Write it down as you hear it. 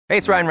Hey,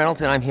 it's Ryan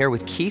Reynolds, and I'm here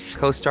with Keith,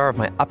 co-star of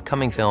my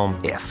upcoming film,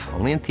 If,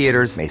 only in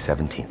theaters May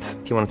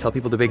 17th. Do you want to tell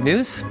people the big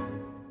news?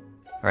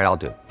 All right, I'll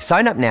do it.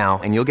 Sign up now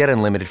and you'll get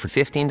unlimited for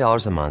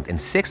 $15 a month and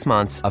 6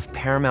 months of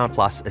Paramount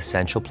Plus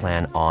Essential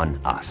Plan on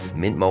us.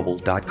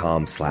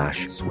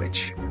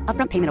 MintMobile.com/switch.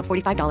 Upfront payment of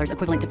 $45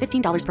 equivalent to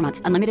 $15 per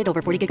month. Unlimited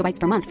over 40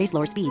 gigabytes per month. Face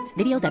lower speeds.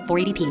 Videos at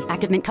 480p.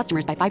 Active Mint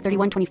customers by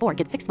 531.24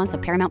 get 6 months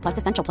of Paramount Plus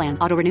Essential Plan.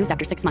 Auto renews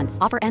after 6 months.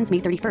 Offer ends May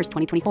 31st,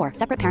 2024.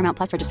 Separate Paramount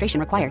Plus registration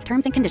required.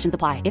 Terms and conditions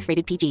apply if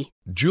rated PG.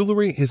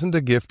 Jewelry isn't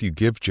a gift you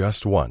give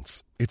just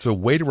once. It's a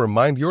way to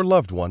remind your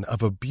loved one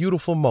of a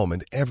beautiful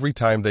moment every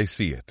time they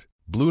see it.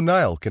 Blue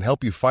Nile can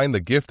help you find the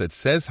gift that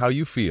says how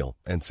you feel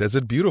and says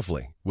it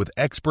beautifully, with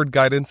expert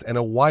guidance and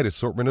a wide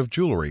assortment of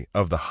jewelry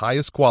of the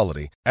highest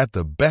quality at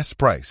the best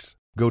price.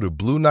 Go to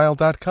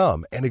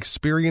BlueNile.com and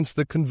experience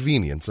the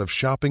convenience of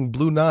shopping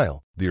Blue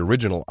Nile, the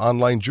original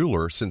online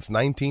jeweler since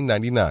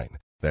 1999.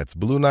 That's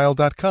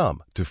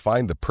BlueNile.com to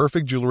find the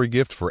perfect jewelry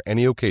gift for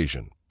any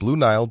occasion.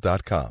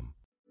 BlueNile.com.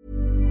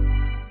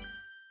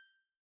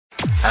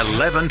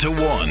 11 to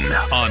 1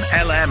 on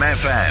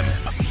LMFM.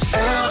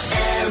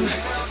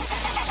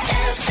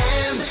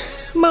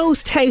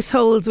 Most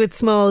households with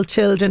small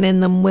children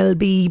in them will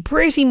be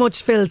pretty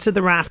much filled to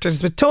the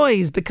rafters with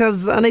toys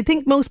because, and I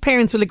think most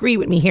parents will agree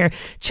with me here,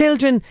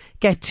 children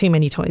get too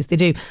many toys. They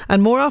do.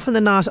 And more often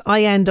than not,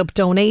 I end up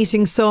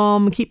donating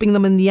some, keeping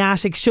them in the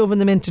attic, shoving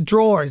them into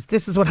drawers.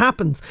 This is what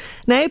happens.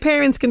 Now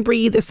parents can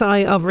breathe a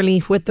sigh of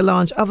relief with the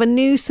launch of a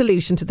new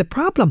solution to the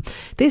problem.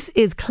 This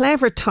is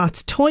Clever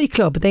Tots Toy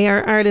Club. They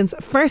are Ireland's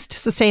first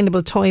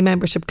sustainable toy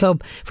membership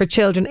club for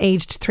children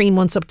aged 3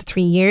 months up to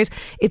 3 years.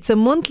 It's a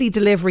monthly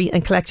delivery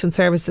and collection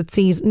service that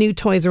sees new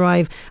toys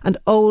arrive and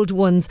old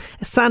ones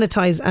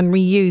sanitised and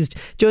reused.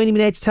 Joining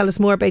me now to tell us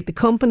more about the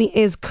company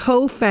is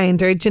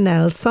co-founder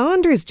Janelle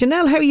Saunders.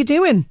 Janelle, how are you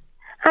doing?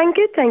 I'm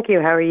good, thank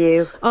you. How are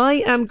you?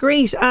 I am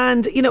great.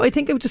 And, you know, I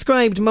think I've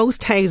described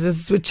most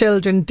houses with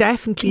children.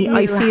 Definitely,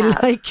 I feel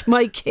like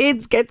my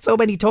kids get so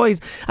many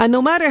toys. And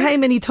no matter how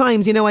many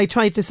times, you know, I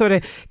try to sort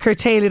of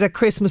curtail it at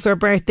Christmas or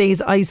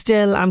birthdays, I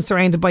still am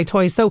surrounded by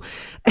toys. So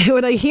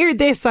when I hear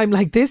this, I'm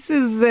like, this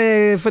is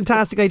a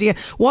fantastic idea.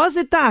 Was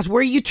it that?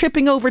 Were you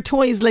tripping over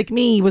toys like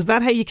me? Was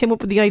that how you came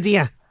up with the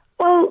idea?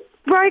 Well,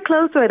 very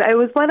close to it.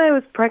 When I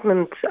was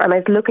pregnant and I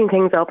was looking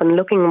things up and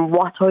looking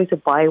what toys to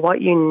buy, what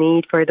you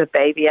need for the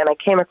baby, and I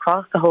came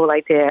across the whole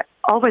idea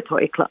of a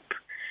toy club.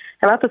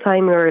 And at the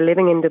time we were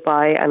living in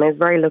Dubai and I was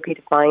very lucky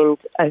to find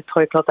a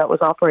toy club that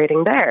was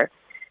operating there.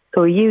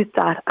 So we used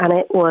that and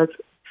it was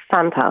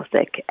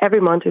fantastic.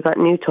 Every month we got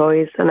new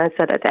toys, and I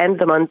said at the end of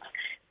the month,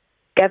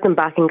 get them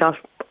back and got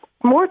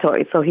more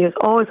toys. So he was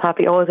always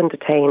happy, always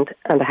entertained,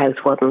 and the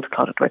house wasn't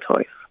cluttered with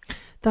toys.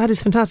 That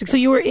is fantastic. So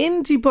you were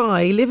in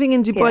Dubai, living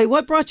in Dubai. Yeah.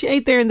 What brought you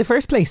out there in the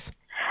first place?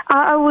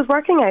 I was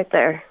working out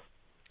there.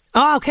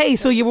 Oh, okay.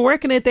 So you were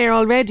working out there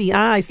already.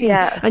 I see.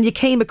 Yeah. And you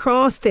came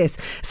across this.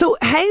 So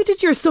how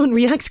did your son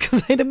react?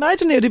 Because I'd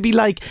imagine it would be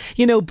like,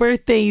 you know,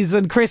 birthdays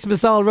and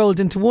Christmas all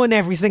rolled into one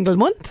every single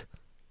month.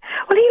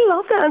 Well, he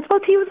loved it. And I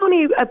suppose he was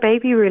only a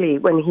baby really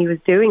when he was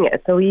doing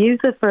it. So he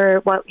used it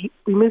for,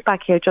 we moved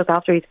back here just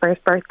after his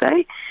first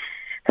birthday.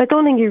 So I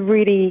don't think he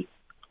really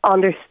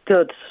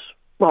understood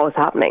what was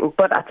happening,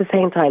 but at the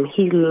same time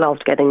he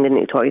loved getting the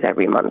new toys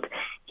every month.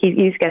 He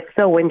used to get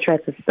so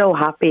interested, so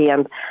happy,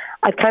 and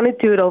I'd kind of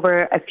do it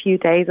over a few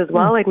days as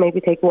well. I'd maybe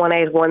take one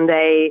out one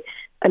day,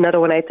 another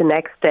one out the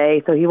next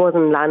day, so he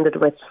wasn't landed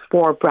with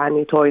 4 brand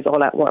new toys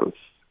all at once.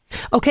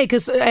 Okay,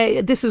 because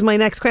this is my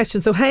next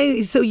question. So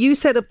you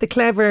set up the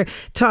Clever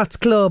Tots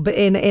Club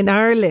in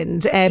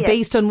Ireland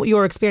based on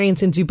your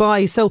experience in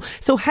Dubai. So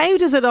how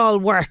does it all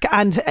work?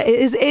 And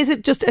is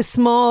it just a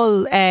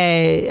small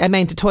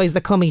amount of toys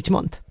that come each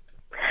month?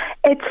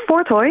 It's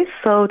 4 toys,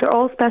 so they're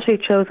all specially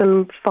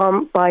chosen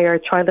by our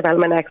child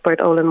development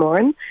expert, Olin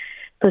Moran.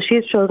 So she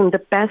has chosen the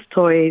best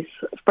toys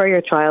for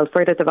your child,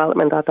 for their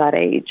development at that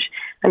age.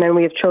 And then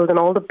we have chosen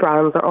all the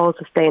brands, are all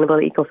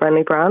sustainable,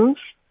 eco-friendly brands.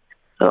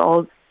 So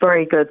all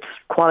very good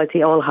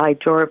quality, all high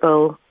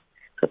durable.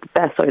 So the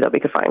best toy that we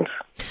could find.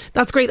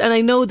 That's great. And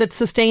I know that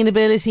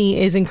sustainability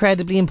is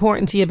incredibly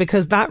important to you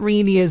because that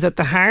really is at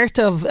the heart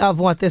of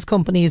what this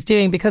company is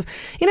doing. Because,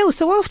 you know,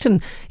 so often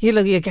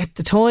you get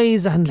the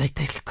toys and like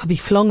they could be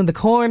flung in the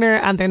corner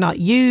and they're not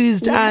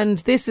used. Yeah. And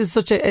this is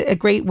such a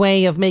great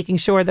way of making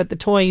sure that the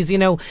toys, you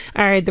know,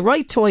 are the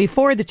right toy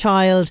for the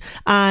child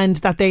and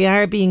that they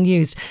are being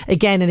used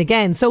again and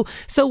again. So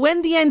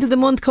when the end of the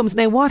month comes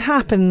now, what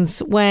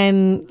happens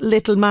when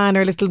little man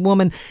or little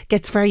woman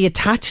gets very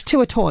attached to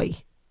a toy?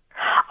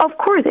 Of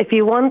course, if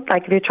you want,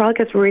 like if your child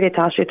gets really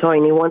attached to a toy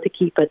and you want to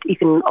keep it, you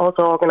can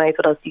also organise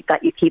with us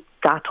that you keep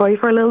that toy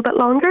for a little bit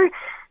longer.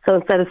 So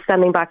instead of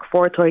sending back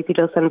 4 toys, you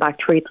just send back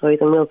 3 toys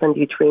and we'll send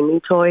you 3 new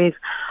toys.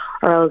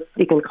 Or else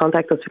you can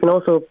contact us. You can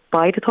also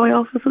buy the toy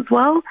off us as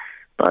well.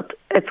 But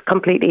it's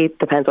completely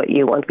depends what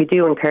you want. We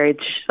do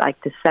encourage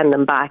to send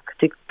them back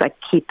to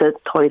keep the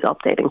toys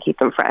updated and keep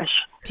them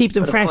fresh. Keep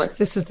them fresh.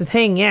 This is the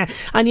thing, yeah.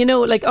 And you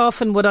know, like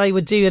often what I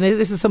would do, and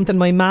this is something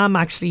my mum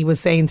actually was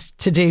saying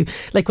to do,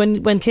 like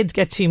when kids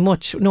get too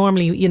much,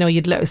 normally, you know,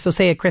 so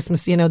say at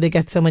Christmas, you know, they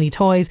get so many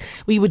toys,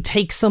 we would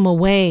take some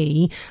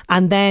away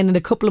and then in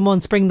a couple of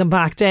months bring them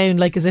back down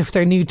like as if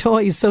they're new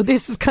toys. So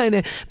this is kind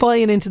of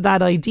buying into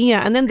that idea.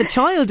 And then the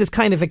child is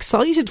kind of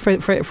excited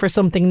for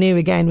something new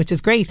again, which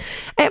is great.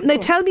 Now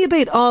tell me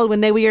about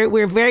Alwyn. Now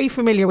we're very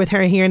familiar with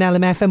her here in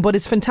LMFM, but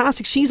it's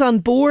fantastic. She's on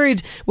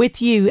board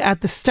with you at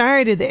the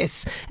start of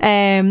this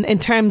in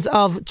terms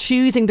of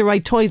choosing the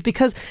right toys,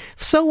 because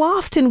so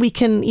often we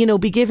can, you know,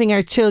 be giving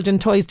our children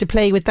toys to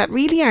play with that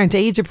really aren't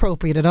age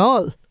appropriate at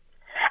all.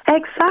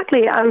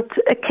 Exactly, and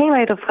it came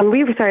out of when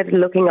we started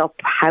looking up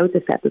how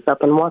to set this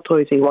up and what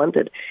toys we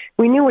wanted.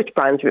 We knew which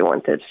brands we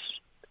wanted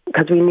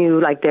because we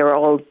knew like they were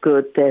all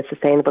good,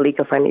 sustainable,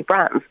 eco-friendly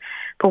brands.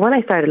 But when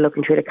I started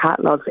looking through the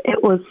catalogues,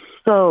 it was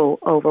so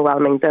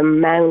overwhelming, the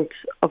amount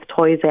of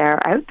toys there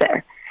are out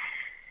there.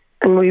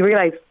 And we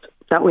realised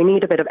that we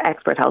need a bit of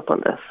expert help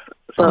on this.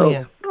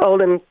 So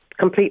Olin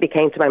completely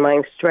came to my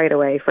mind straight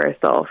away,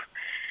 first off.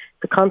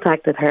 I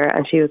contacted her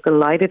and she was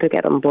delighted to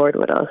get on board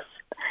with us.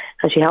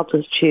 And she helped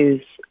us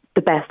choose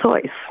the best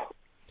toys.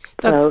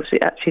 So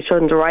she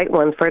showed the right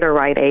ones for the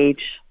right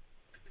age.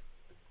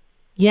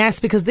 Yes,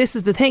 because this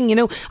is the thing, you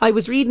know, I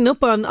was reading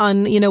up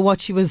on you know, what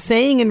she was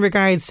saying in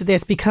regards to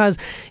this, because,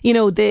 you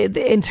know, the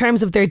in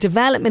terms of their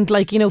development,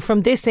 like, you know,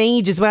 from this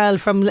age as well,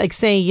 from like,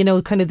 say, you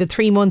know, kind of the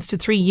 3 months to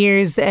 3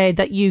 years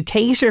that you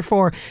cater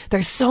for,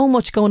 there's so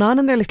much going on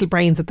in their little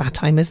brains at that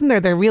time, isn't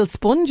there? They're real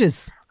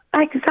sponges.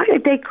 Exactly.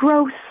 They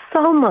grow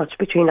so much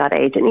between that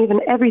age, and even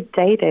every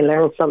day they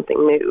learn something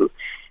new.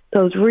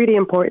 So it's really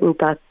important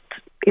that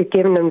you're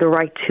giving them the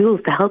right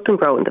tools to help them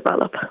grow and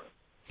develop.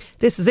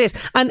 This is it.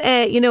 And,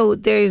 you know,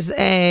 there's,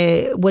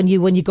 when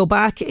you go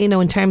back, you know,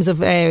 in terms of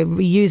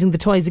reusing the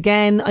toys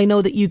again, I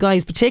know that you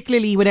guys,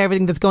 particularly with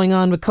everything that's going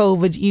on with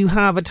COVID, you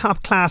have a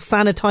top class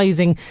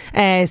sanitising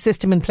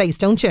system in place,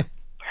 don't you?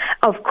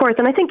 Of course.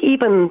 And I think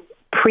even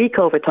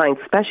pre-COVID times,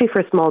 especially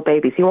for small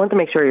babies, you want to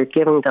make sure you're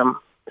giving them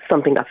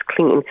something that's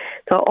clean.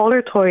 So all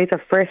our toys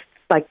are first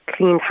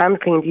hand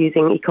cleaned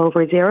using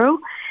Ecover Zero.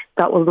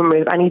 That will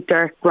remove any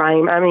dirt,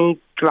 grime, any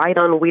dried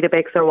on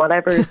Weetabix or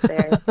whatever is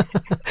there.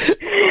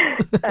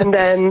 And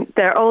then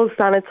they're all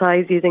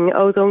sanitised using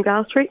ozone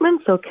gas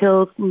treatment, so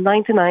kills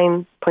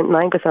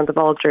 99.9% of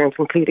all germs,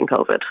 including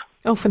COVID.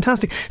 Oh,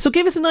 fantastic. So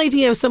give us an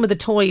idea of some of the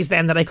toys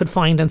then that I could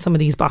find on some of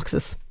these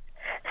boxes.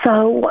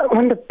 So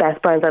one of the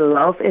best brands I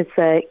love is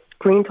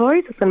Green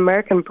Toys. It's an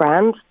American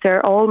brand.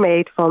 They're all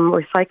made from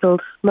recycled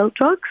milk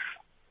jugs.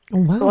 Oh,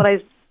 wow. So what I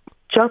was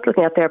just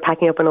looking at there,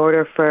 packing up an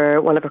order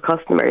for one of her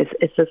customers,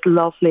 it's this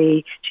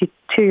lovely, she's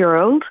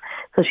 2-year-old,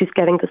 so she's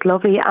getting this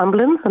lovely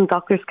ambulance and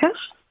doctor's kit,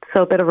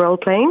 so a bit of role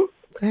playing.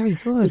 Very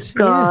good. We've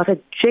got a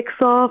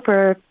jigsaw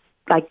for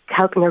like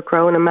helping her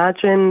grow and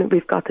imagine.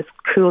 We've got this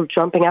cool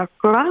jumping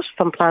acrobat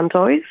from Plan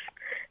Toys.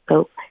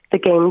 So the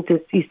game,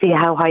 you see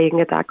how high you can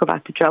get the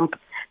acrobat to jump,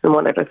 and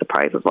one other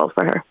surprise as well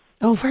for her.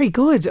 Oh, very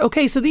good.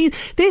 Okay, so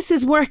this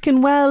is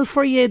working well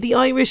for you. The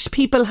Irish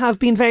people have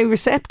been very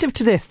receptive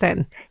to this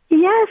then.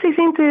 Yes,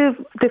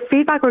 the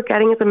feedback we're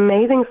getting is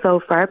amazing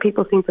so far.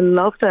 People seem to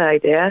love the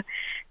idea.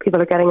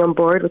 People are getting on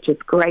board, which is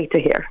great to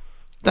hear.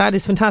 That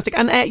is fantastic.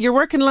 And you're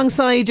working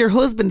alongside your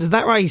husband, is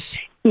that right?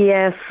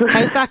 Yes.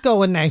 How's that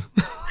going now?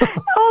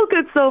 All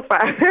good so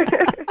far.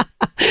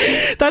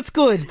 That's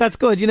good. That's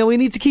good. You know, we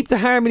need to keep the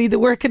harmony, the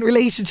working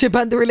relationship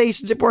and the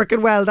relationship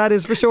working well. That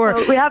is for sure.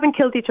 Well, we haven't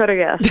killed each other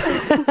yet.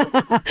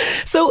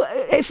 So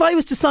if I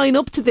was to sign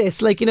up to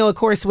this, like, you know, of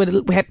course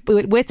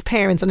with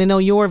parents, and I know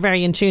you're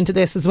very in tune to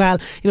this as well,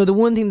 you know, the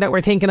one thing that we're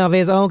thinking of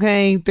is,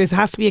 okay, there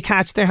has to be a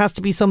catch. There has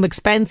to be some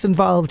expense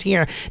involved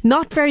here.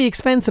 Not very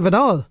expensive at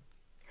all.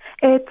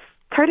 It's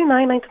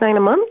 $39.99 a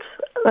month.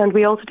 And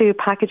we also do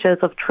packages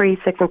of 3,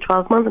 6 and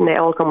 12 months, and they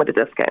all come with a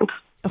discount.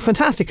 Oh,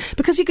 fantastic.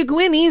 Because you could go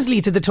in easily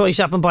to the toy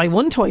shop and buy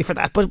one toy for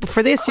that. But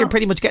for this, you're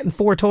pretty much getting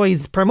 4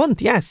 toys per month,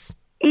 yes.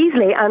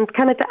 Easily. And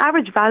kind of the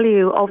average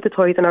value of the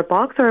toys in our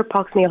box are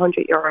approximately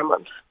 €100 a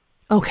month.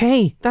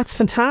 Okay, that's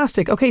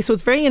fantastic. Okay, so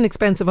it's very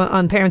inexpensive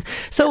on parents.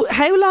 So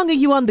how long are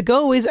you on the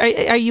go?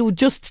 Are you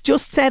just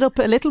set up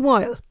a little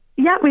while?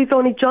 Yeah, we've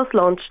only just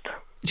launched.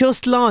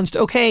 Just launched.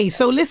 Okay,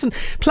 so listen,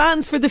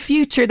 plans for the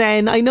future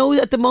then. I know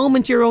at the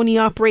moment you're only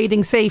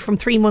operating, say, from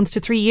 3 months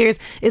to 3 years.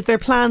 Is there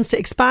plans to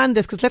expand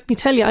this? Because let me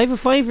tell you, I have a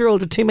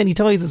 5-year-old with too many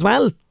toys as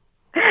well.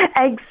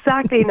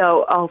 Exactly,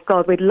 no. Oh,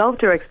 God, we'd love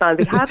to expand.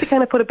 We had to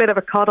kind of put a bit of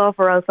a cut-off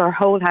or else our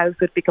whole house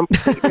would be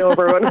completely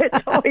overrun with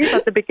toys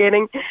at the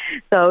beginning.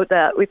 So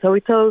we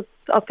chose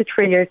up to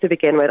 3 years to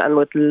begin with and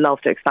would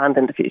love to expand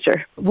in the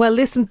future. Well,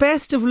 listen,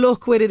 best of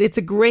luck with it. It's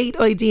a great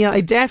idea.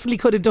 I definitely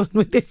could have done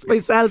with this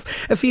myself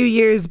a few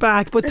years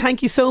back. But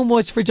thank you so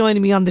much for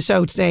joining me on the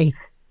show today.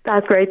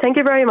 That's great. Thank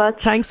you very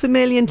much. Thanks a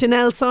million,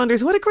 Janelle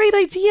Saunders. What a great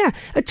idea.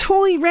 A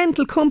toy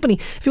rental company.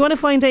 If you want to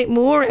find out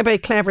more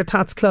about Clever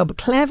Tots Club,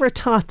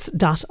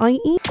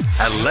 clevertots.ie.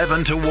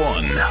 11 to 1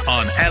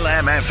 on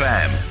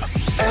LMFM.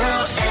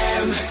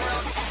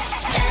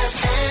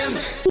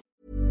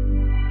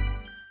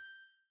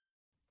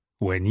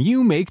 When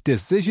you make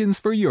decisions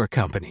for your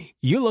company,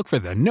 you look for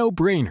the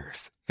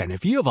no-brainers. And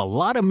if you have a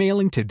lot of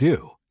mailing to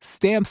do,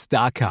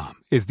 Stamps.com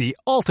is the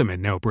ultimate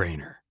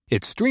no-brainer.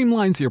 It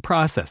streamlines your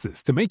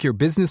processes to make your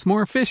business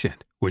more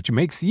efficient, which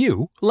makes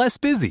you less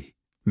busy.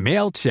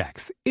 Mail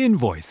checks,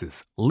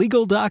 invoices,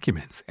 legal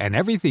documents, and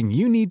everything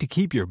you need to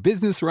keep your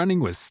business running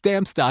with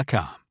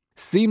Stamps.com.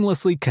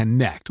 Seamlessly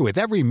connect with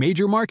every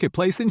major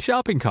marketplace and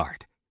shopping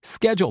cart.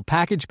 Schedule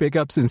package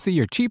pickups and see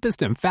your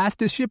cheapest and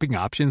fastest shipping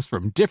options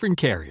from different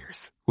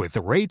carriers, with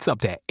rates up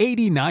to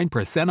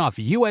 89% off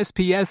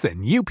USPS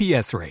and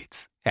UPS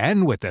rates.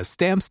 And with the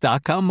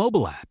Stamps.com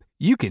mobile app,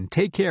 you can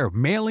take care of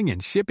mailing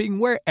and shipping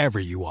wherever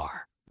you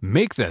are.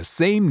 Make the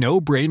same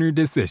no-brainer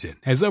decision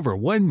as over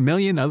 1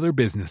 million other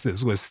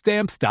businesses with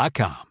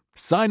Stamps.com.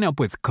 Sign up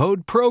with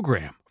code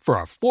PROGRAM for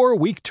a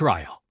 4-week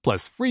trial,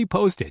 plus free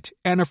postage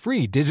and a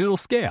free digital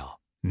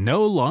scale.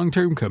 No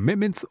long-term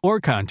commitments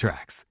or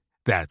contracts.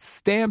 That's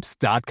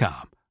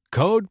Stamps.com.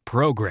 Code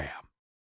PROGRAM.